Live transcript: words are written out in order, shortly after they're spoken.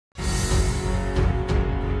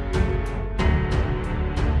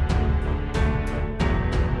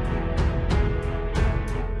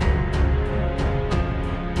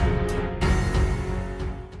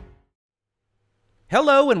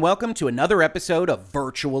Hello and welcome to another episode of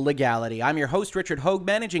Virtual Legality. I'm your host, Richard Hogue,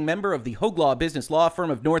 managing member of the Hogue Law business law firm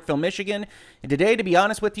of Northville, Michigan. And today, to be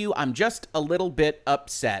honest with you, I'm just a little bit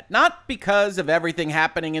upset. Not because of everything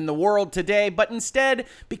happening in the world today, but instead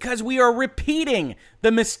because we are repeating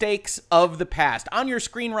the mistakes of the past. On your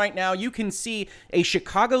screen right now, you can see a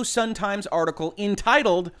Chicago Sun-Times article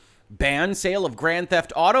entitled, "Ban Sale of Grand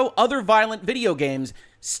Theft Auto, Other Violent Video Games.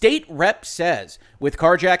 State Rep Says." With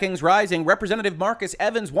carjackings rising, Representative Marcus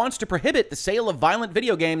Evans wants to prohibit the sale of violent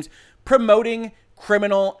video games, promoting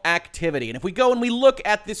criminal activity. And if we go and we look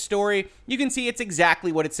at this story, you can see it's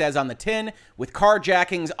exactly what it says on the tin. With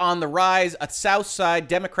carjackings on the rise, a Southside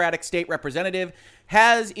Democratic state representative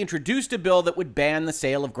has introduced a bill that would ban the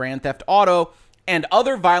sale of Grand Theft Auto and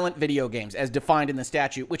other violent video games as defined in the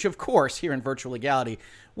statute, which of course here in Virtual Legality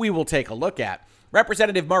we will take a look at.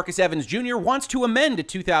 Representative Marcus Evans Jr. wants to amend a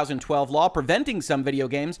 2012 law preventing some video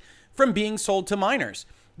games from being sold to minors.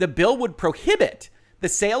 The bill would prohibit the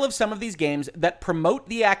sale of some of these games that promote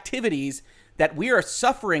the activities that we are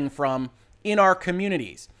suffering from in our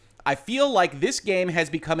communities. I feel like this game has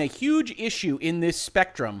become a huge issue in this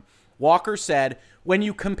spectrum. Walker said, when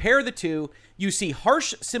you compare the two, you see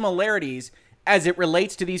harsh similarities as it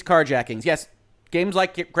relates to these carjackings. Yes, games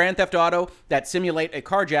like Grand Theft Auto that simulate a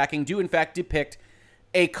carjacking do in fact depict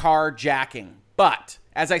a carjacking. But,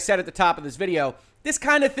 as I said at the top of this video, this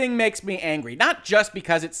kind of thing makes me angry. Not just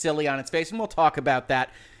because it's silly on its face, and we'll talk about that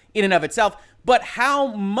in and of itself, but how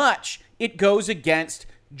much it goes against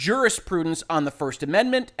jurisprudence on the First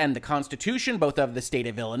Amendment and the Constitution, both of the state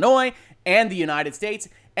of Illinois and the United States,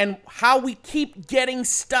 and how we keep getting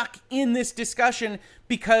stuck in this discussion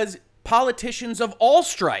because politicians of all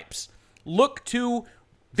stripes look to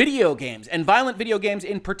video games, and violent video games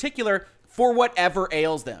in particular, for whatever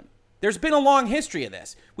ails them. There's been a long history of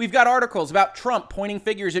this. We've got articles about Trump pointing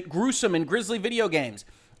fingers at gruesome and grisly video games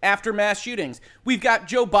after mass shootings. We've got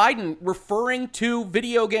Joe Biden referring to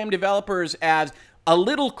video game developers as a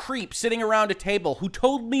little creep sitting around a table who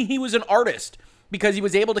told me he was an artist because he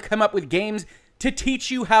was able to come up with games to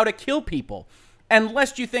teach you how to kill people. And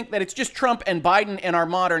lest you think that it's just Trump and Biden in our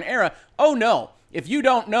modern era, oh no. If you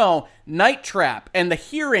don't know, Night Trap and the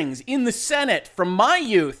hearings in the Senate from my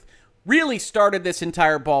youth really started this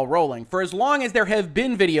entire ball rolling. For as long as there have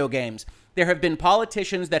been video games, there have been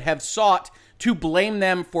politicians that have sought to blame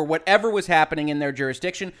them for whatever was happening in their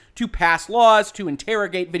jurisdiction, to pass laws, to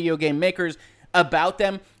interrogate video game makers about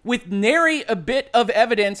them, with nary a bit of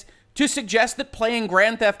evidence to suggest that playing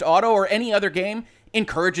Grand Theft Auto or any other game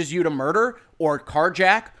encourages you to murder or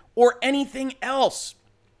carjack or anything else.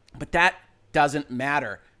 But that doesn't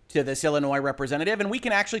matter to this Illinois representative, and we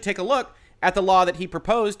can actually take a look at the law that he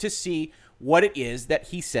proposed to see what it is that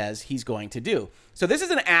he says he's going to do. So this is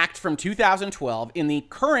an act from 2012 in the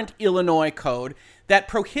current Illinois code that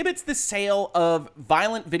prohibits the sale of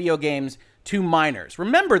violent video games to minors.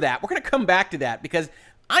 Remember that. We're going to come back to that because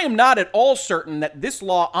I am not at all certain that this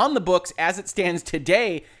law on the books as it stands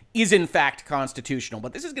today is in fact constitutional,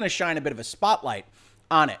 but this is going to shine a bit of a spotlight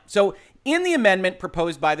on it. So in the amendment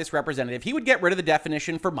proposed by this representative, he would get rid of the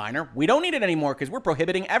definition for minor. We don't need it anymore because we're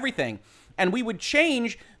prohibiting everything. And we would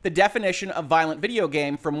change the definition of violent video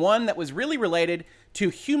game from one that was really related to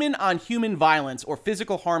human-on-human violence or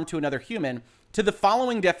physical harm to another human to the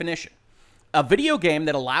following definition. A video game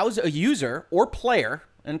that allows a user or player,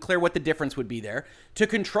 unclear what the difference would be there, to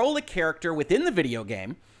control a character within the video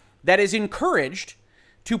game that is encouraged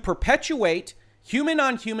to perpetuate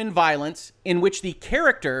human-on-human violence in which the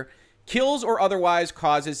character kills or otherwise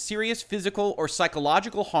causes serious physical or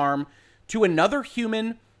psychological harm to another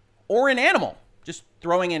human or an animal. Just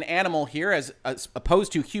throwing an animal here as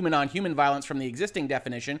opposed to human-on-human violence from the existing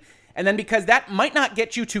definition. And then because that might not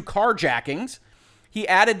get you to carjackings, he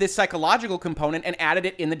added this psychological component and added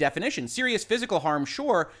it in the definition. Serious physical harm,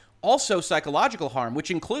 sure, also psychological harm, which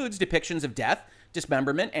includes depictions of death,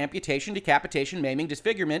 dismemberment, amputation, decapitation, maiming,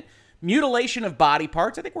 disfigurement, mutilation of body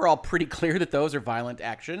parts. I think we're all pretty clear that those are violent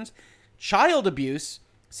actions. Child abuse,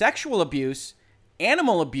 sexual abuse,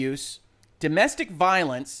 animal abuse, domestic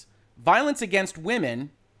violence, violence against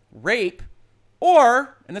women, rape,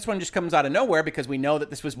 or, and this one just comes out of nowhere because we know that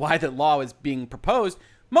this was why the law was being proposed,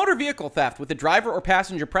 motor vehicle theft with the driver or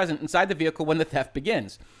passenger present inside the vehicle when the theft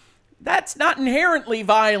begins. That's not inherently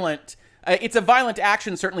violent. It's a violent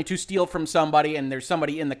action, certainly, to steal from somebody and there's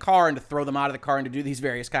somebody in the car and to throw them out of the car and to do these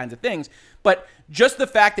various kinds of things. But just the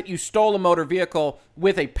fact that you stole a motor vehicle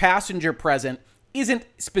with a passenger present isn't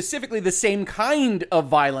specifically the same kind of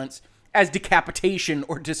violence as decapitation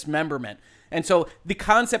or dismemberment. And so the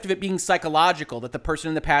concept of it being psychological, that the person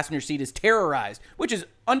in the passenger seat is terrorized, which is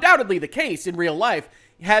undoubtedly the case in real life,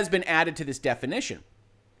 has been added to this definition.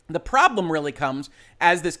 The problem really comes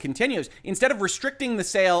as this continues. Instead of restricting the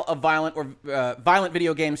sale of violent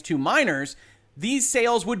video games to minors, these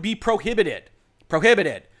sales would be prohibited.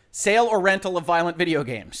 Prohibited. Sale or rental of violent video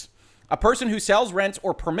games. A person who sells, rents,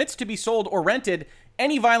 or permits to be sold or rented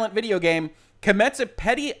any violent video game commits a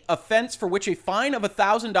petty offense for which a fine of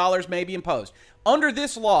 $1,000 may be imposed. Under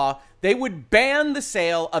this law, they would ban the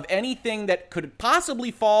sale of anything that could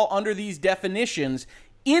possibly fall under these definitions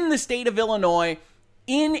in the state of Illinois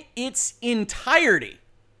in its entirety.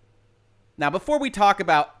 Now, before we talk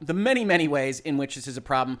about the many, many ways in which this is a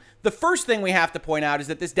problem, the first thing we have to point out is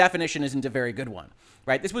that this definition isn't a very good one,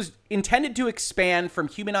 right? This was intended to expand from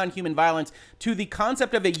human-on-human violence to the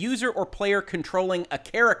concept of a user or player controlling a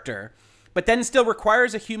character, but then still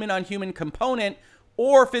requires a human-on-human component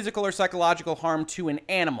or physical or psychological harm to an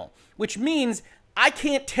animal, which means I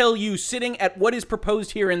can't tell you, sitting at what is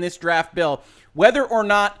proposed here in this draft bill, whether or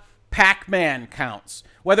not Pac-Man counts,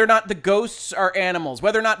 whether or not the ghosts are animals,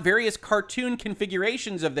 whether or not various cartoon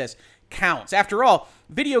configurations of this counts. After all,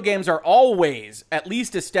 video games are always at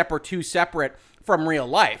least a step or two separate from real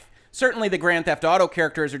life. Certainly the Grand Theft Auto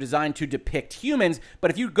characters are designed to depict humans, but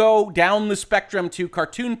if you go down the spectrum to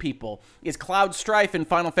cartoon people, is Cloud Strife in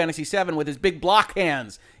Final Fantasy VII with his big block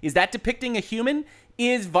hands, is that depicting a human?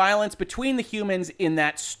 Is violence between the humans in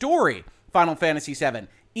that story, Final Fantasy VII,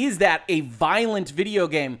 is that a violent video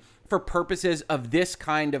game for purposes of this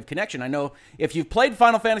kind of connection? I know if you've played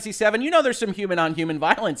Final Fantasy VII, you know there's some human-on-human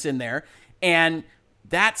violence in there, and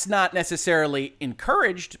that's not necessarily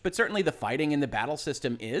encouraged, but certainly the fighting in the battle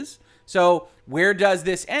system is. So where does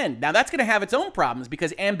this end? Now, that's going to have its own problems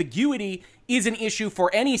because ambiguity is an issue for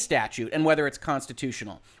any statute and whether it's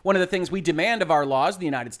constitutional. One of the things we demand of our laws in the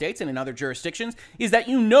United States and in other jurisdictions is that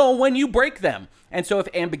you know when you break them. And so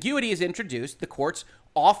if ambiguity is introduced, the courts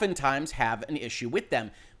oftentimes have an issue with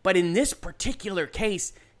them. But in this particular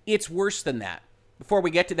case, it's worse than that. Before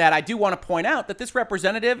we get to that, I do want to point out that this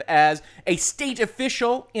representative, as a state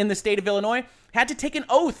official in the state of Illinois, had to take an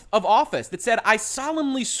oath of office that said, I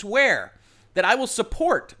solemnly swear that I will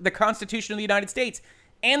support the Constitution of the United States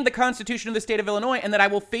and the Constitution of the state of Illinois, and that I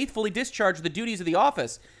will faithfully discharge the duties of the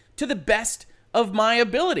office to the best of my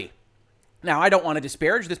ability. Now, I don't want to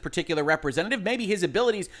disparage this particular representative. Maybe his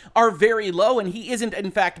abilities are very low and he isn't,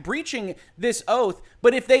 in fact, breaching this oath.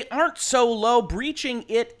 But if they aren't so low, breaching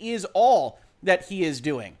it is all that he is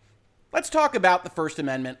doing. Let's talk about the First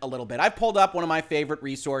Amendment a little bit. I've pulled up one of my favorite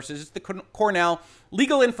resources. It's the Cornell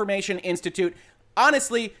Legal Information Institute.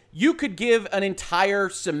 Honestly, you could give an entire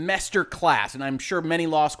semester class, and I'm sure many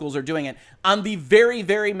law schools are doing it, on the very,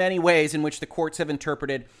 very many ways in which the courts have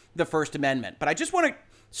interpreted the First Amendment. But I just want to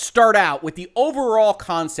start out with the overall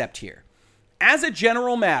concept here. As a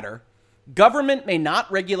general matter, government may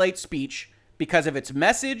not regulate speech because of its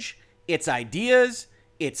message, its ideas,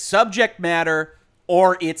 its subject matter,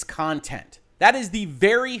 or its content. That is the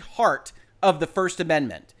very heart of the First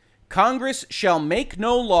Amendment. Congress shall make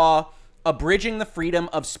no law abridging the freedom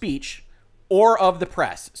of speech or of the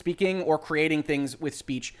press, speaking or creating things with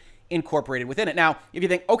speech incorporated within it. Now, if you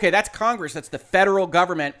think, okay, that's Congress, that's the federal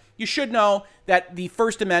government, you should know that the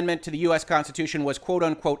First Amendment to the U.S. Constitution was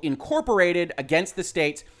quote-unquote incorporated against the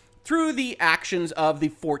states through the actions of the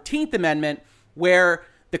 14th Amendment, where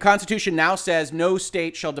the Constitution now says no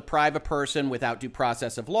state shall deprive a person without due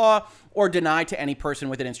process of law or deny to any person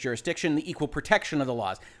within its jurisdiction the equal protection of the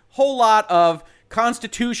laws. Whole lot of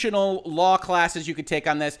constitutional law classes you could take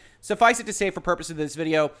on this. Suffice it to say, for purposes of this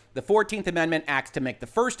video, the 14th Amendment acts to make the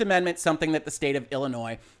First Amendment something that the state of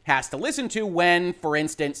Illinois has to listen to when, for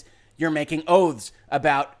instance, you're making oaths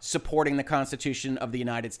about supporting the Constitution of the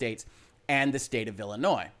United States and the state of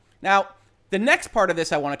Illinois. Now, the next part of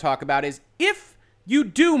this I want to talk about is if you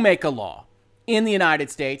do make a law in the United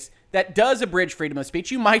States that does abridge freedom of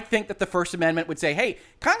speech, you might think that the First Amendment would say, hey,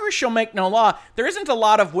 Congress shall make no law. There isn't a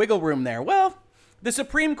lot of wiggle room there. Well, the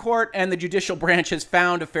Supreme Court and the judicial branch has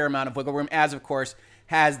found a fair amount of wiggle room, as, of course,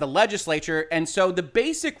 has the legislature. And so the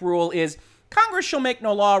basic rule is Congress shall make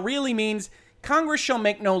no law really means Congress shall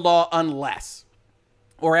make no law unless,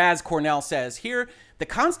 or as Cornell says here, the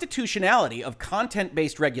constitutionality of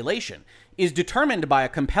content-based regulation is determined by a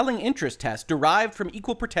compelling interest test derived from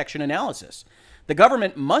equal protection analysis. The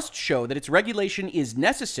government must show that its regulation is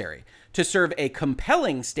necessary to serve a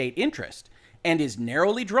compelling state interest and is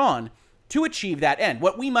narrowly drawn to achieve that end,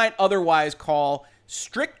 what we might otherwise call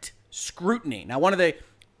strict scrutiny. Now, one of the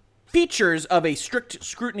features of a strict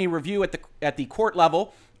scrutiny review at the court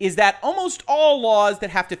level is that almost all laws that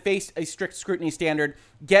have to face a strict scrutiny standard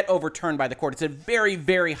get overturned by the court. It's a very,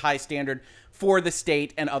 very high standard for the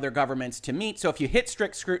state and other governments to meet. So if you hit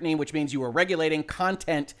strict scrutiny, which means you are regulating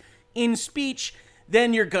content in speech,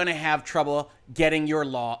 then you're going to have trouble getting your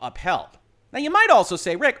law upheld. Now, you might also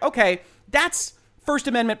say, Rick, okay, that's First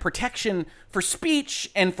Amendment protection for speech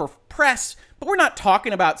and for press, but we're not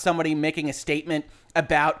talking about somebody making a statement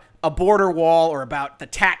about a border wall or about the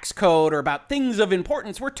tax code or about things of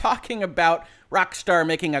importance. We're talking about Rockstar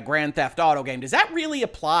making a Grand Theft Auto game. Does that really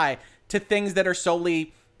apply to things that are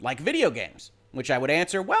solely like video games? Which I would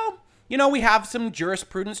answer, well, you know, we have some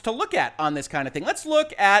jurisprudence to look at on this kind of thing. Let's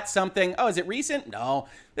look at something. Oh, is it recent? No,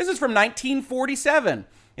 this is from 1947.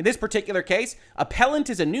 In this particular case, appellant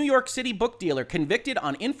is a New York City book dealer convicted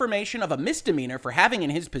on information of a misdemeanor for having in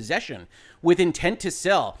his possession, with intent to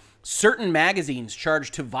sell, certain magazines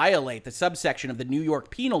charged to violate the subsection of the New York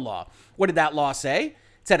penal law. What did that law say? It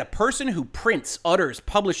said a person who prints, utters,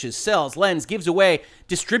 publishes, sells, lends, gives away,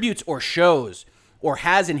 distributes, or shows, or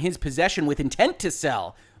has in his possession with intent to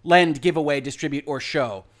sell, lend, give away, distribute, or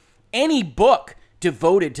show any book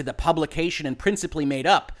devoted to the publication and principally made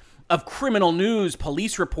up of criminal news,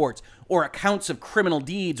 police reports, or accounts of criminal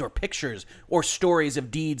deeds or pictures or stories of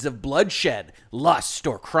deeds of bloodshed, lust,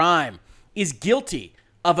 or crime, is guilty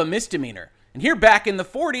of a misdemeanor. And here back in the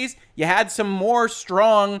 40s, you had some more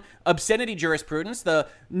strong obscenity jurisprudence. The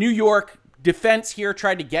New York defense here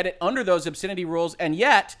tried to get it under those obscenity rules, and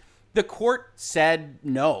yet the court said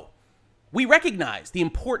no. We recognize the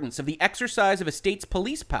importance of the exercise of a state's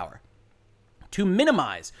police power to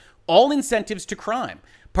minimize all incentives to crime,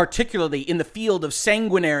 particularly in the field of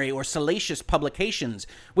sanguinary or salacious publications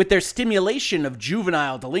with their stimulation of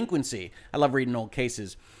juvenile delinquency. I love reading old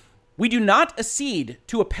cases. We do not accede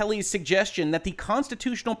to appellee's suggestion that the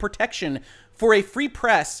constitutional protection for a free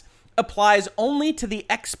press applies only to the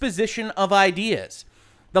exposition of ideas.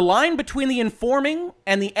 The line between the informing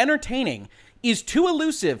and the entertaining is too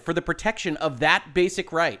elusive for the protection of that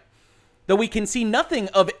basic right. Though we can see nothing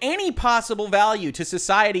of any possible value to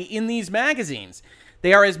society in these magazines,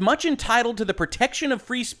 they are as much entitled to the protection of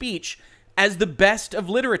free speech as the best of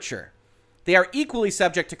literature. They are equally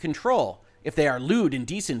subject to control if they are lewd,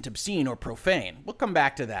 indecent, obscene, or profane. We'll come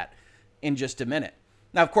back to that in just a minute.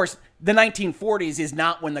 Now, of course, the 1940s is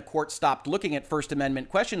not when the court stopped looking at First Amendment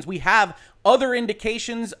questions. We have other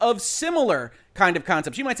indications of similar kind of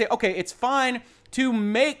concepts. You might say, okay, it's fine to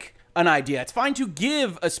make an idea. It's fine to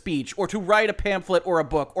give a speech or to write a pamphlet or a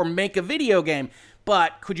book or make a video game.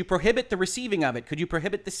 But could you prohibit the receiving of it? Could you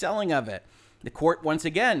prohibit the selling of it? The court once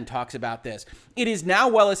again talks about this. It is now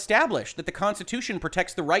well established that the Constitution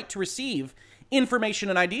protects the right to receive information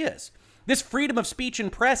and ideas. This freedom of speech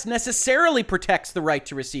and press necessarily protects the right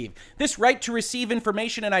to receive. This right to receive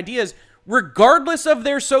information and ideas regardless of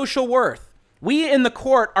their social worth. We in the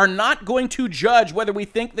court are not going to judge whether we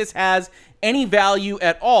think this has any value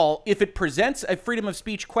at all. If it presents a freedom of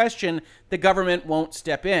speech question, the government won't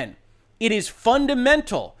step in. It is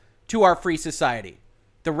fundamental to our free society.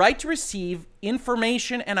 The right to receive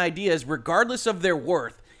information and ideas, regardless of their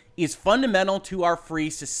worth, is fundamental to our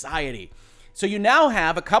free society. So you now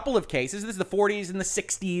have a couple of cases, this is the 40s and the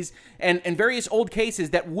 60s, and various old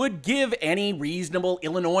cases that would give any reasonable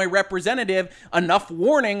Illinois representative enough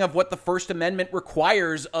warning of what the First Amendment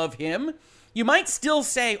requires of him. You might still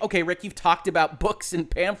say, okay, Rick, you've talked about books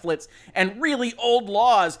and pamphlets and really old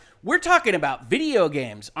laws. We're talking about video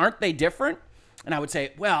games. Aren't they different? And I would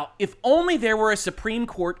say, well, if only there were a Supreme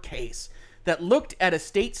Court case that looked at a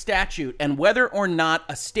state statute and whether or not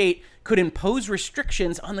a state could impose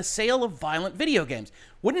restrictions on the sale of violent video games.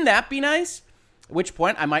 Wouldn't that be nice? At which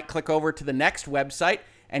point I might click over to the next website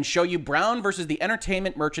and show you Brown versus the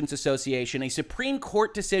Entertainment Merchants Association, a Supreme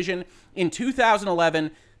Court decision in 2011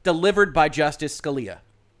 delivered by Justice Scalia.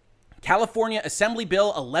 California Assembly Bill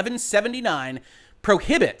 1179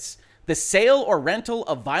 prohibits the sale or rental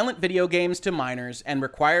of violent video games to minors and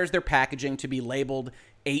requires their packaging to be labeled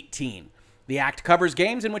 18. The act covers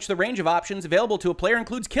games in which the range of options available to a player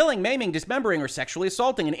includes killing, maiming, dismembering, or sexually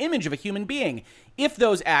assaulting an image of a human being, if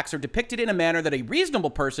those acts are depicted in a manner that a reasonable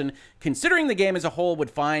person, considering the game as a whole, would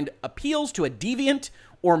find appeals to a deviant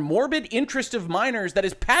or morbid interest of minors that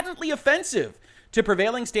is patently offensive to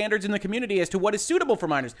prevailing standards in the community as to what is suitable for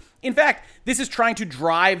minors. In fact, this is trying to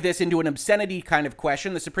drive this into an obscenity kind of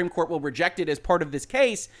question. The Supreme Court will reject it as part of this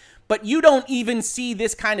case, but you don't even see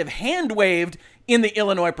this kind of hand waved in the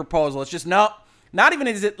Illinois proposal. It's just, no, not even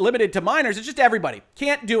is it limited to minors, it's just everybody.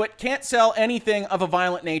 Can't do it, can't sell anything of a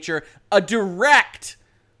violent nature. A direct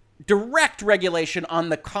direct regulation on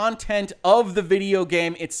the content of the video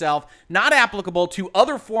game itself, not applicable to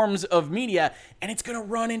other forms of media, and it's going to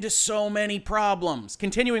run into so many problems.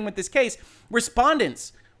 Continuing with this case,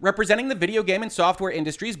 respondents representing the video game and software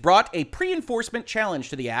industries brought a pre-enforcement challenge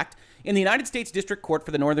to the act in the United States District Court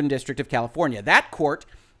for the Northern District of California. That court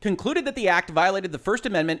concluded that the act violated the First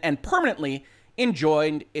Amendment and permanently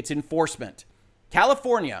enjoined its enforcement.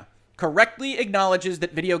 California correctly acknowledges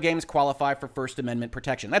that video games qualify for First Amendment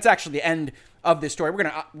protection. That's actually the end of this story. We're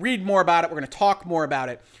going to read more about it. We're going to talk more about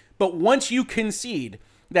it. But once you concede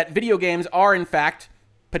that video games are, in fact,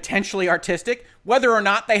 potentially artistic, whether or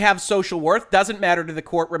not they have social worth doesn't matter to the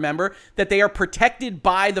court. Remember that they are protected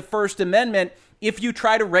by the First Amendment if you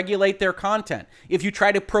try to regulate their content, if you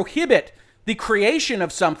try to prohibit the creation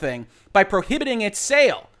of something by prohibiting its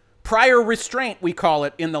sale. Prior restraint, we call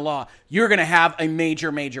it in the law, you're going to have a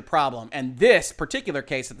major, major problem. And this particular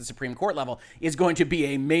case at the Supreme Court level is going to be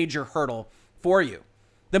a major hurdle for you.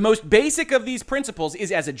 The most basic of these principles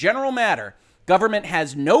is, as a general matter, government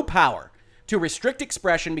has no power to restrict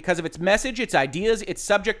expression because of its message, its ideas, its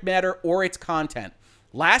subject matter, or its content.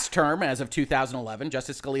 Last term, as of 2011,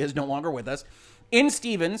 Justice Scalia is no longer with us. In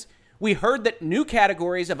Stevens, we heard that new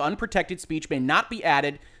categories of unprotected speech may not be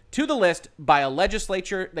added to the list by a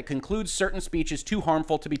legislature that concludes certain speech is too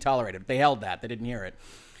harmful to be tolerated. They held that. They didn't hear it.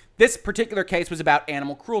 This particular case was about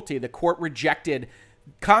animal cruelty. The court rejected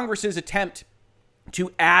Congress's attempt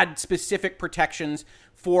to add specific protections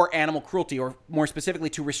for animal cruelty, or more specifically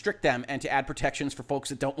to restrict them and to add protections for folks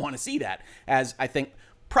that don't want to see that, as I think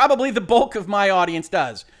probably the bulk of my audience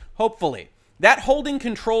does, hopefully. That holding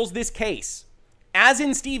controls this case. As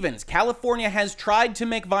in Stevens, California has tried to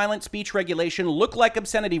make violent speech regulation look like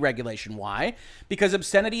obscenity regulation. Why? Because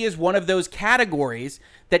obscenity is one of those categories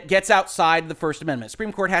that gets outside the First Amendment.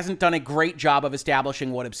 Supreme Court hasn't done a great job of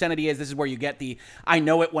establishing what obscenity is. This is where you get the I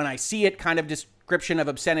know it when I see it kind of description of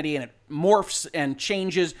obscenity, and it morphs and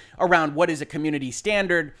changes around what is a community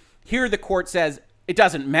standard. Here the court says it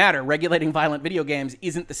doesn't matter. Regulating violent video games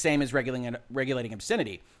isn't the same as regulating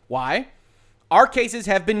obscenity. Why? Our cases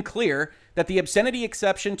have been clear that the obscenity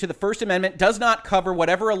exception to the First Amendment does not cover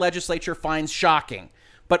whatever a legislature finds shocking,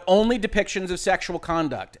 but only depictions of sexual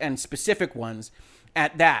conduct, and specific ones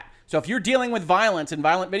at that. So if you're dealing with violence in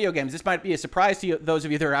violent video games, this might be a surprise to you, those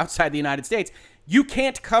of you that are outside the United States. You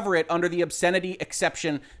can't cover it under the obscenity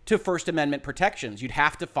exception to First Amendment protections. You'd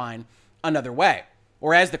have to find another way.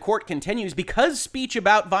 Or as the court continues, because speech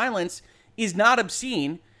about violence is not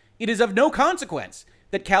obscene, it is of no consequence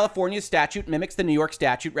that California's statute mimics the New York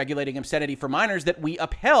statute regulating obscenity for minors that we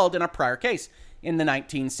upheld in a prior case in the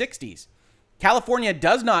 1960s. California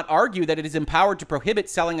does not argue that it is empowered to prohibit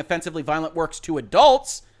selling offensively violent works to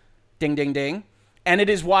adults, ding, ding, ding, and it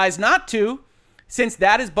is wise not to, since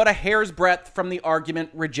that is but a hair's breadth from the argument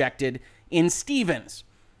rejected in Stevens.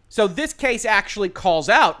 So this case actually calls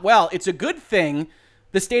out, well, it's a good thing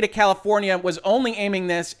the state of California was only aiming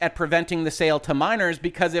this at preventing the sale to minors,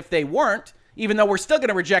 because if they weren't, even though we're still going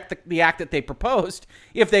to reject the act that they proposed,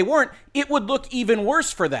 if they weren't, it would look even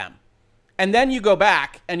worse for them. And then you go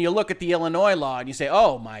back and you look at the Illinois law and you say,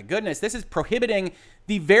 oh my goodness, this is prohibiting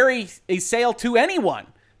a sale to anyone,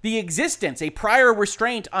 the existence, a prior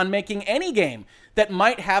restraint on making any game that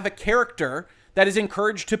might have a character that is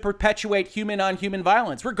encouraged to perpetuate human-on-human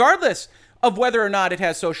violence, regardless of whether or not it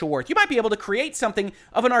has social worth. You might be able to create something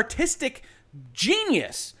of an artistic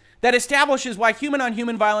genius that establishes why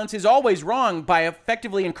human-on-human violence is always wrong by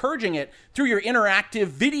effectively encouraging it through your interactive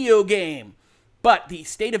video game. But the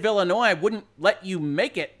state of Illinois wouldn't let you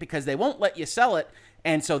make it because they won't let you sell it,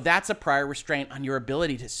 and so that's a prior restraint on your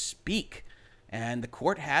ability to speak. And the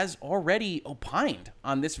court has already opined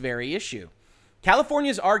on this very issue.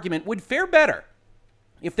 California's argument would fare better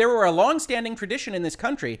if there were a long-standing tradition in this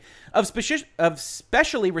country of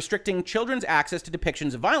specially restricting children's access to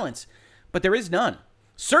depictions of violence, but there is none.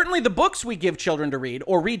 Certainly the books we give children to read,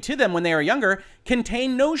 or read to them when they are younger,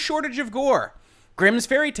 contain no shortage of gore. Grimm's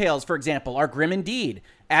fairy tales, for example, are grim indeed.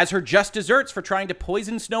 As her just deserts for trying to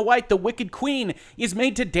poison Snow White, the wicked queen is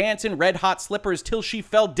made to dance in red-hot slippers till she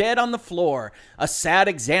fell dead on the floor. A sad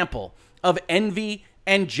example of envy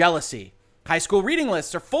and jealousy. High school reading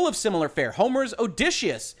lists are full of similar fare. Homer's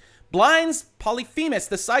Odysseus blinds Polyphemus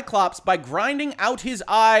the Cyclops by grinding out his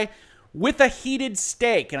eye with a heated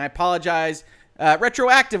stake. And I apologize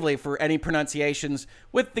retroactively for any pronunciations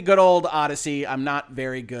with the good old Odyssey. I'm not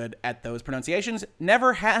very good at those pronunciations.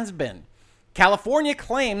 Never has been. California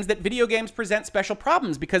claims that video games present special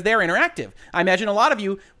problems because they are interactive. I imagine a lot of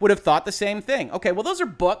you would have thought the same thing. Okay, well, those are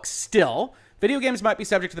books still. Video games might be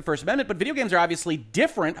subject to the First Amendment, but video games are obviously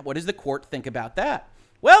different. What does the court think about that?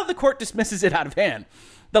 Well, the court dismisses it out of hand.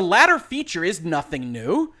 The latter feature is nothing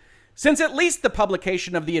new, since at least the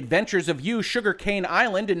publication of The Adventures of You, Sugar Cane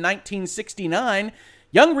Island in 1969,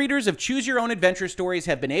 young readers of Choose Your Own Adventure stories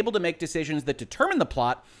have been able to make decisions that determine the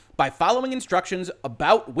plot by following instructions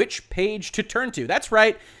about which page to turn to. That's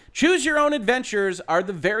right, Choose Your Own Adventures are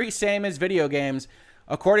the very same as video games,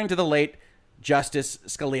 according to the late Justice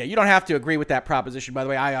Scalia. You don't have to agree with that proposition, by the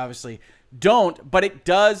way. I obviously don't, but it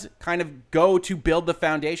does kind of go to build the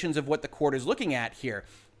foundations of what the court is looking at here.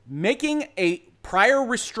 Making a prior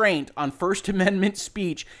restraint on First Amendment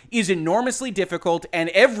speech is enormously difficult, and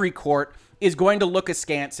every court is going to look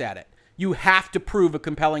askance at it. You have to prove a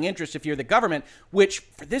compelling interest if you're the government, which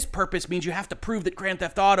for this purpose means you have to prove that Grand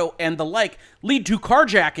Theft Auto and the like lead to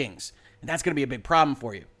carjackings, and that's going to be a big problem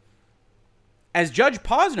for you. As Judge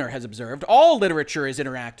Posner has observed, all literature is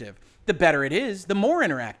interactive. The better it is, the more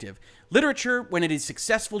interactive. Literature, when it is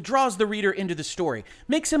successful, draws the reader into the story,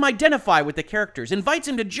 makes him identify with the characters, invites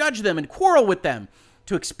him to judge them and quarrel with them,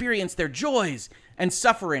 to experience their joys and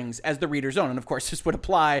sufferings as the reader's own. And of course, this would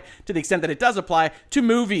apply, to the extent that it does apply, to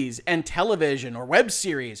movies and television or web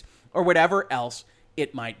series or whatever else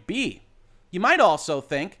it might be. You might also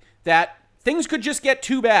think that things could just get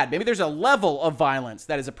too bad. Maybe there's a level of violence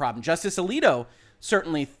that is a problem. Justice Alito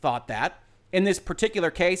certainly thought that. In this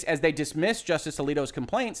particular case, as they dismiss Justice Alito's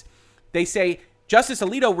complaints, they say Justice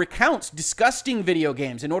Alito recounts disgusting video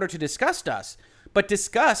games in order to disgust us, but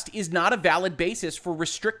disgust is not a valid basis for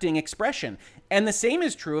restricting expression. And the same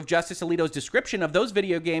is true of Justice Alito's description of those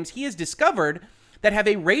video games he has discovered that have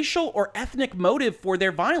a racial or ethnic motive for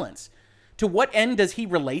their violence. To what end does he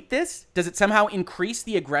relate this? Does it somehow increase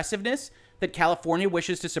the aggressiveness that California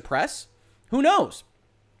wishes to suppress? Who knows?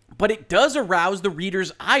 But it does arouse the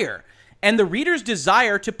reader's ire and the reader's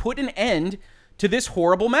desire to put an end to this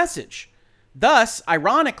horrible message. Thus,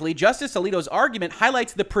 ironically, Justice Alito's argument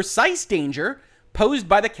highlights the precise danger posed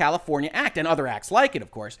by the California Act and other acts like it,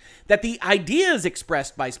 of course, that the ideas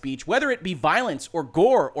expressed by speech, whether it be violence or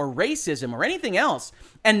gore or racism or anything else,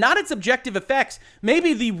 and not its objective effects, may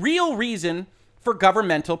be the real reason for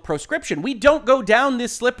governmental proscription. We don't go down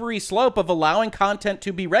this slippery slope of allowing content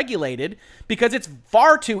to be regulated because it's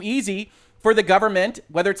far too easy for the government,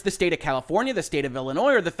 whether it's the state of California, the state of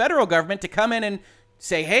Illinois, or the federal government, to come in and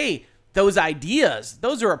say, hey, those ideas,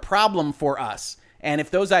 those are a problem for us. And if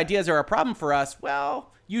those ideas are a problem for us,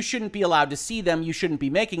 well, you shouldn't be allowed to see them. You shouldn't be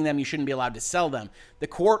making them. You shouldn't be allowed to sell them. The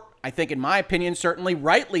court, I think, in my opinion, certainly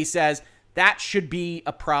rightly says that should be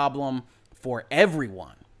a problem for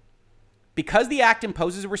everyone. Because the act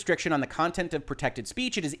imposes a restriction on the content of protected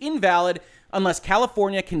speech, it is invalid unless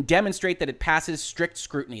California can demonstrate that it passes strict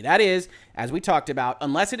scrutiny. That is, as we talked about,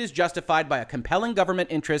 unless it is justified by a compelling government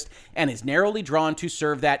interest and is narrowly drawn to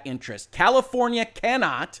serve that interest. California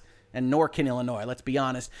cannot, and nor can Illinois, let's be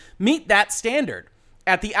honest, meet that standard.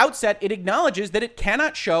 At the outset, it acknowledges that it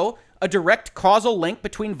cannot show a direct causal link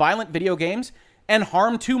between violent video games and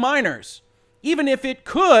harm to minors. Even if it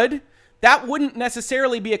could, that wouldn't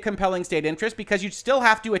necessarily be a compelling state interest because you'd still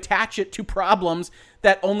have to attach it to problems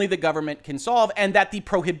that only the government can solve, and that the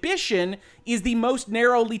prohibition is the most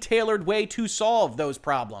narrowly tailored way to solve those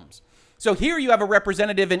problems. So here you have a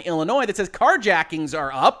representative in Illinois that says carjackings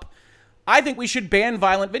are up. I think we should ban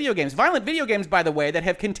violent video games. Violent video games, by the way, that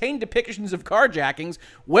have contained depictions of carjackings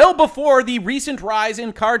well before the recent rise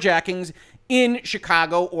in carjackings in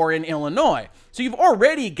Chicago or in Illinois. So you've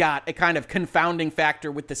already got a kind of confounding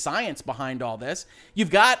factor with the science behind all this. You've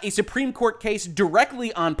got a Supreme Court case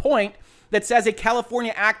directly on point that says a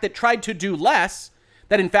California act that tried to do less,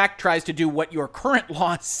 that in fact tries to do what your current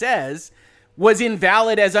law says, was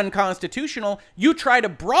invalid as unconstitutional. You try to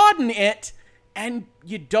broaden it, and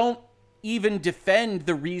you don't even defend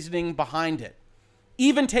the reasoning behind it.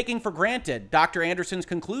 Even taking for granted Dr. Anderson's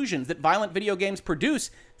conclusions that violent video games produce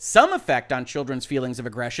some effect on children's feelings of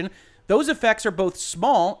aggression, those effects are both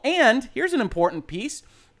small and, here's an important piece,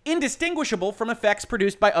 indistinguishable from effects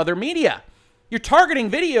produced by other media. You're targeting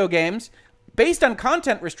video games based on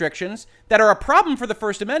content restrictions that are a problem for the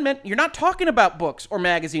First Amendment. You're not talking about books or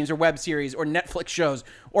magazines or web series or Netflix shows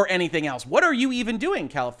or anything else. What are you even doing,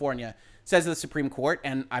 California, says the Supreme Court,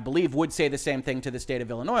 and I believe would say the same thing to the state of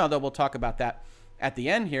Illinois, although we'll talk about that at the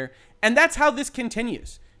end here. And that's how this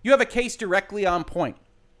continues. You have a case directly on point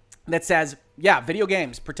that says, yeah, video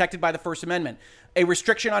games protected by the First Amendment. A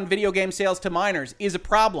restriction on video game sales to minors is a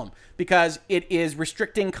problem because it is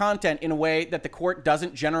restricting content in a way that the court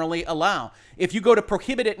doesn't generally allow. If you go to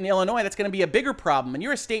prohibit it in Illinois, that's going to be a bigger problem. And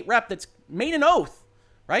you're a state rep that's made an oath,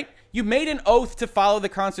 right? You made an oath to follow the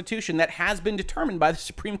Constitution that has been determined by the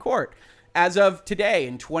Supreme Court. as of today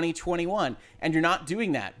in 2021. And you're not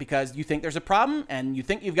doing that because you think there's a problem and you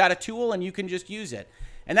think you've got a tool and you can just use it.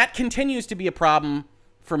 And that continues to be a problem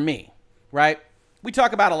for me, right? We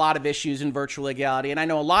talk about a lot of issues in virtual legality, and I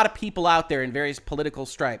know a lot of people out there in various political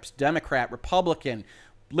stripes, Democrat, Republican,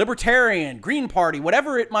 Libertarian, Green Party,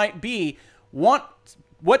 whatever it might be, want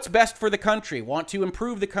what's best for the country, want to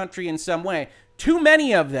improve the country in some way. Too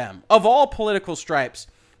many of them, of all political stripes,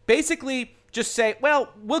 basically just say,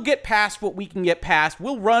 well, we'll get past what we can get past.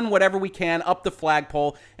 We'll run whatever we can up the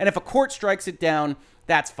flagpole, and if a court strikes it down,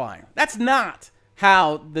 that's fine. That's not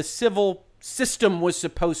how the civil system was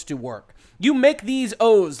supposed to work. You make these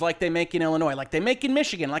O's like they make in Illinois, like they make in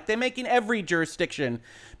Michigan, like they make in every jurisdiction,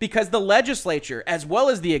 because the legislature, as well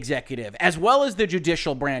as the executive, as well as the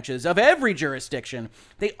judicial branches of every jurisdiction,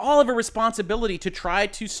 they all have a responsibility to try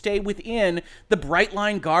to stay within the bright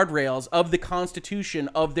line guardrails of the Constitution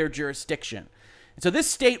of their jurisdiction. And so this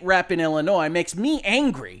state rep in Illinois makes me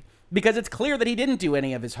angry because it's clear that he didn't do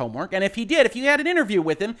any of his homework. And if he did, if you had an interview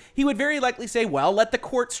with him, he would very likely say, well, let the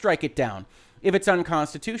court strike it down if it's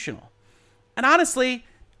unconstitutional. And honestly,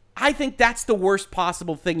 I think that's the worst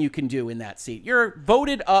possible thing you can do in that seat. You're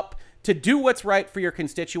voted up to do what's right for your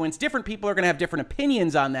constituents. Different people are going to have different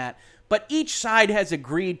opinions on that, but each side has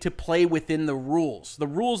agreed to play within the rules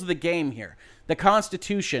of the game here, the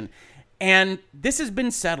Constitution, and this has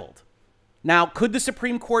been settled. Now, could the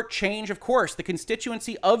Supreme Court change? Of course, the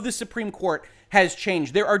constituency of the Supreme Court has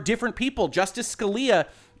changed. There are different people. Justice Scalia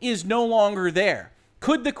is no longer there.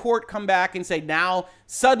 Could the court come back and say, now,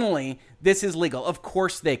 suddenly, this is legal? Of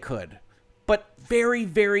course they could. But very,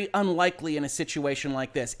 very unlikely in a situation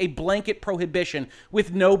like this. A blanket prohibition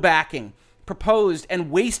with no backing, proposed and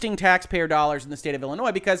wasting taxpayer dollars in the state of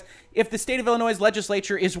Illinois, because if the state of Illinois'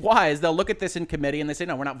 legislature is wise, they'll look at this in committee and they say,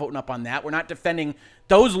 no, we're not voting up on that. We're not defending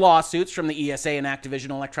those lawsuits from the ESA and Activision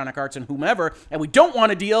Electronic Arts and whomever, and we don't want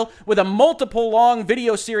to deal with a multiple long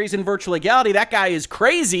video series in virtual legality. That guy is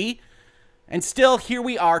crazy. And still, here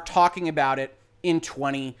we are talking about it in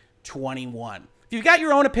 2021. If you've got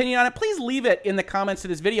your own opinion on it, please leave it in the comments to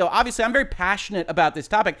this video. Obviously, I'm very passionate about this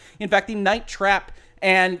topic. In fact, the Night Trap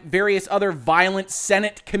and various other violent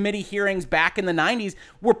Senate committee hearings back in the 90s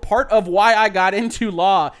were part of why I got into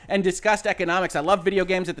law and discussed economics. I loved video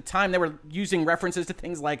games at the time. They were using references to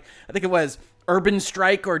things like, I think it was Urban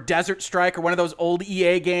Strike or Desert Strike or one of those old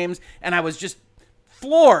EA games, and I was just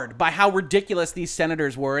floored by how ridiculous these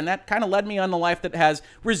senators were, and that kind of led me on the life that has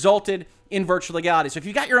resulted in virtual legality. So if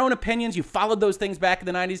you got your own opinions, you followed those things back in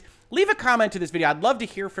the 90s, leave a comment to this video. I'd love to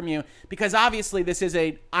hear from you, because obviously this is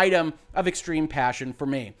an item of extreme passion for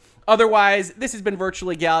me. Otherwise, this has been virtual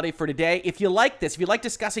legality for today. If you like this, if you like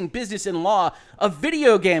discussing business and law of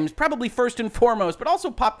video games, probably first and foremost, but also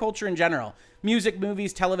pop culture in general, music,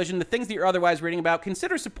 movies, television, the things that you're otherwise reading about,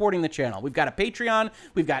 consider supporting the channel. We've got a Patreon,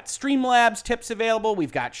 we've got Streamlabs tips available,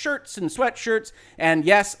 we've got shirts and sweatshirts, and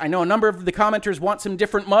yes, I know a number of the commenters want some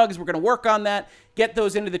different mugs. We're going to work on that, get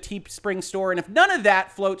those into the Teespring store, and if none of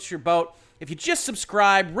that floats your boat, if you just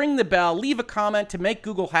subscribe, ring the bell, leave a comment to make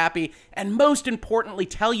Google happy, and most importantly,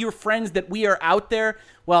 tell your friends that we are out there,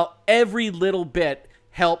 well, every little bit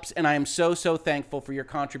helps, and I am so, so thankful for your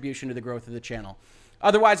contribution to the growth of the channel.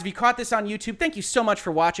 Otherwise, if you caught this on YouTube, thank you so much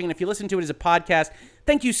for watching, and if you listen to it as a podcast,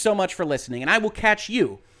 thank you so much for listening, and I will catch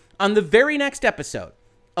you on the very next episode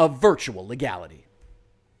of Virtual Legality.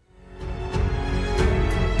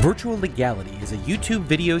 Virtual Legality is a YouTube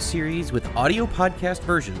video series with audio podcast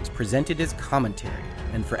versions presented as commentary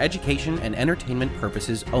and for education and entertainment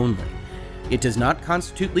purposes only. It does not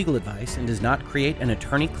constitute legal advice and does not create an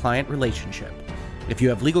attorney-client relationship. If you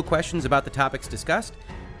have legal questions about the topics discussed,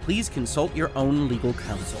 please consult your own legal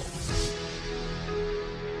counsel.